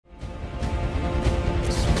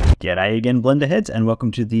G'day again, Blender heads, and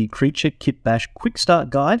welcome to the Creature Kitbash Quick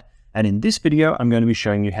Start Guide. And in this video, I'm going to be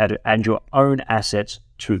showing you how to add your own assets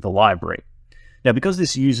to the library. Now, because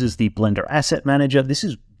this uses the Blender Asset Manager, this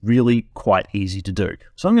is really quite easy to do.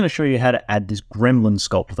 So I'm going to show you how to add this gremlin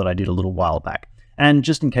sculpt that I did a little while back. And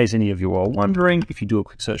just in case any of you are wondering, if you do a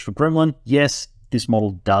quick search for gremlin, yes, this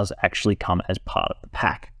model does actually come as part of the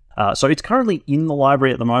pack. So it's currently in the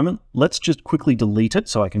library at the moment. Let's just quickly delete it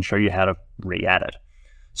so I can show you how to re-add it.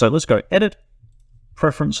 So let's go Edit,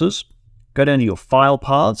 Preferences, go down to your File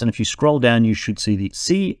Paths, and if you scroll down, you should see the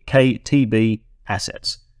CKTB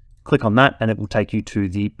Assets. Click on that, and it will take you to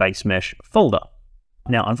the Base Mesh folder.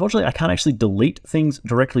 Now, unfortunately, I can't actually delete things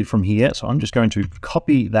directly from here, so I'm just going to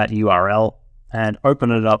copy that URL and open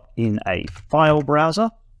it up in a file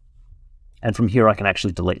browser. And from here, I can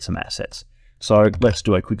actually delete some assets. So let's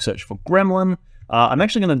do a quick search for gremlin. I'm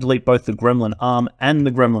actually going to delete both the gremlin arm and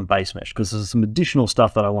the gremlin base mesh because there's some additional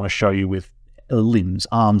stuff that I want to show you with limbs,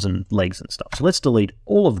 arms, and legs and stuff. So let's delete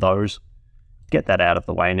all of those, get that out of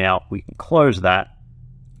the way now. We can close that,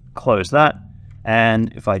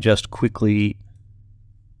 and if I just quickly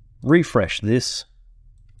refresh this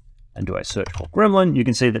and do a search for gremlin, you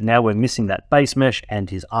can see that now we're missing that base mesh and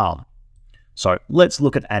his arm. So let's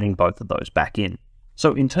look at adding both of those back in.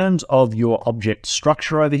 So in terms of your object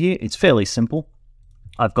structure over here, it's fairly simple.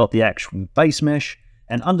 I've got the actual base mesh,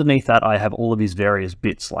 and underneath that I have all of his various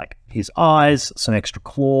bits like his eyes, some extra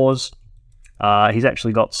claws. He's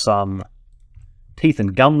actually got some teeth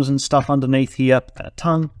and gums and stuff underneath here, and a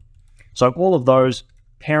tongue. So all of those,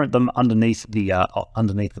 parent them underneath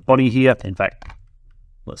the body here. In fact,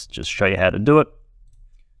 let's just show you how to do it.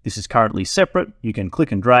 This is currently separate. You can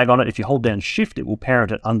click and drag on it. If you hold down Shift, it will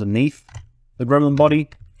parent it underneath the gremlin body,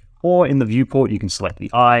 or in the viewport, you can select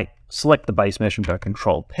the eye, select the base mesh and go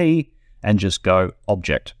Control P and just go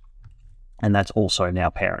Object. And that's also now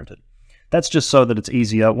parented. That's just so that it's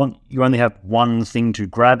easier. You only have one thing to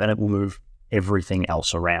grab and it will move everything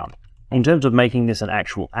else around. In terms of making this an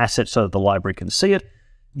actual asset so that the library can see it,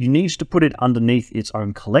 you need to put it underneath its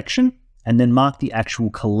own collection and then mark the actual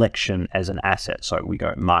collection as an asset. So we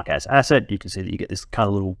go Mark as Asset. You can see that you get this kind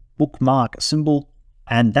of little bookmark symbol.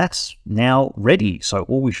 And that's now ready. So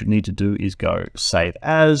all we should need to do is go Save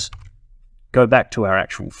As, go back to our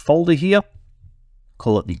actual folder here,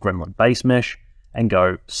 call it the Gremlin Base Mesh, and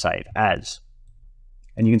go Save As.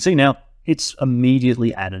 And you can see now it's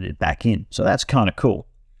immediately added it back in. So that's kind of cool.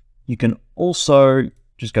 You can also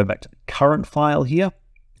just go back to the current file here.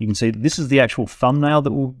 You can see this is the actual thumbnail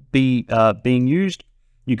that will be being used.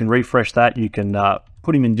 You can refresh that. You can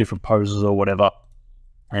put him in different poses or whatever,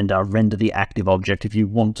 and render the active object if you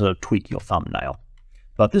want to tweak your thumbnail.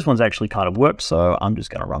 But this one's actually kind of worked, so I'm just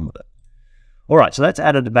going to run with it. All right, so that's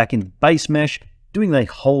added back in the base mesh. Doing the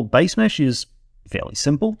whole base mesh is fairly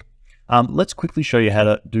simple. Let's quickly show you how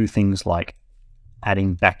to do things like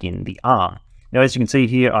adding back in the arm. Now, as you can see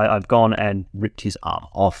here, I've gone and ripped his arm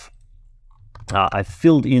off. I've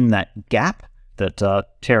filled in that gap that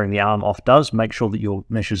tearing the arm off does. Make sure that your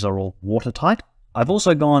meshes are all watertight. I've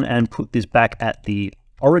also gone and put this back at the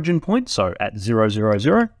origin point, so at 0, 0,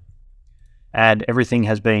 0, and everything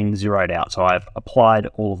has been zeroed out. So I've applied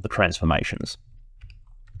all of the transformations.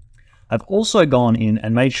 I've also gone in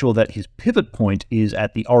and made sure that his pivot point is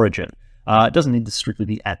at the origin. It doesn't need to strictly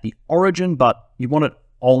be at the origin, but you want it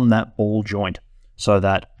on that ball joint so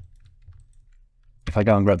that if I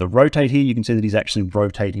go and grab the rotate here, you can see that he's actually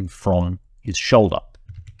rotating from his shoulder.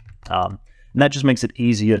 And that just makes it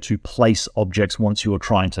easier to place objects once you're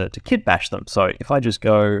trying to kit bash them. So if I just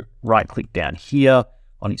go right click down here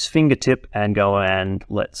on his fingertip and go and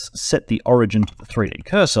let's set the origin to the 3D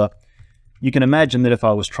cursor, you can imagine that if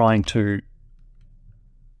I was trying to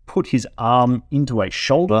put his arm into a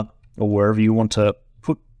shoulder or wherever you want to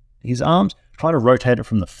put his arms, try to rotate it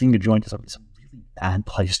from the finger joint is a really bad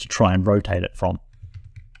place to try and rotate it from.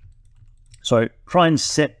 So try and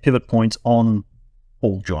set pivot points on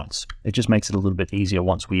all joints. It just makes it a little bit easier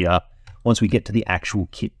once we get to the actual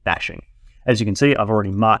kit bashing. As you can see, I've already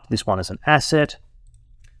marked this one as an asset.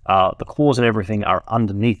 The claws and everything are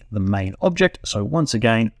underneath the main object. So once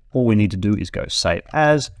again, all we need to do is go Save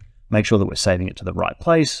As, make sure that we're saving it to the right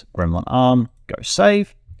place, Gremlin Arm, go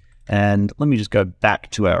Save. And let me just go back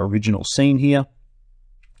to our original scene here.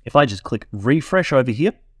 If I just click Refresh over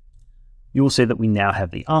here, you will see that we now have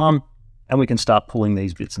the arm and we can start pulling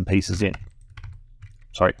these bits and pieces in.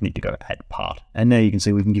 Sorry, need to go Add Part. And now you can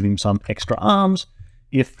see we can give him some extra arms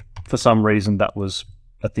if for some reason that was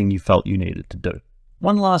a thing you felt you needed to do.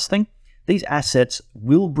 One last thing, these assets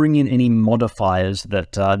will bring in any modifiers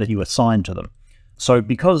that, that you assign to them. So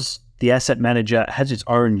because the Asset Manager has its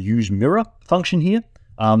own Use Mirror function here,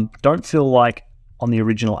 Don't feel like on the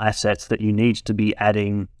original assets that you need to be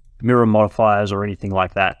adding mirror modifiers or anything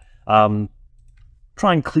like that.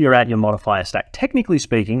 Try and clear out your modifier stack. Technically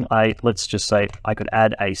speaking, let's just say I could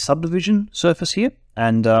add a subdivision surface here.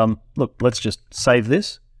 And look, let's just save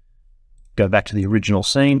this. Go back to the original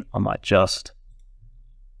scene. I might just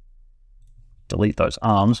delete those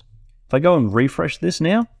arms. If I go and refresh this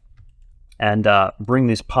now and bring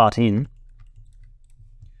this part in,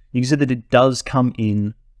 you can see that it does come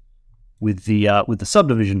in with the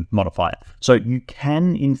subdivision modifier. So you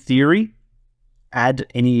can, in theory, add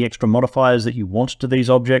any extra modifiers that you want to these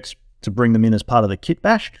objects to bring them in as part of the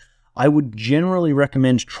Kitbash. I would generally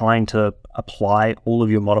recommend trying to apply all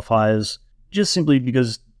of your modifiers, just simply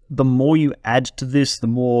because the more you add to this, the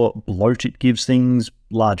more bloat it gives things,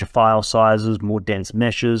 larger file sizes, more dense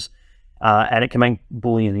meshes, and it can make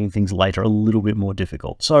booleaning things later a little bit more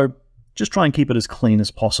difficult. So just try and keep it as clean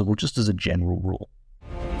as possible, just as a general rule.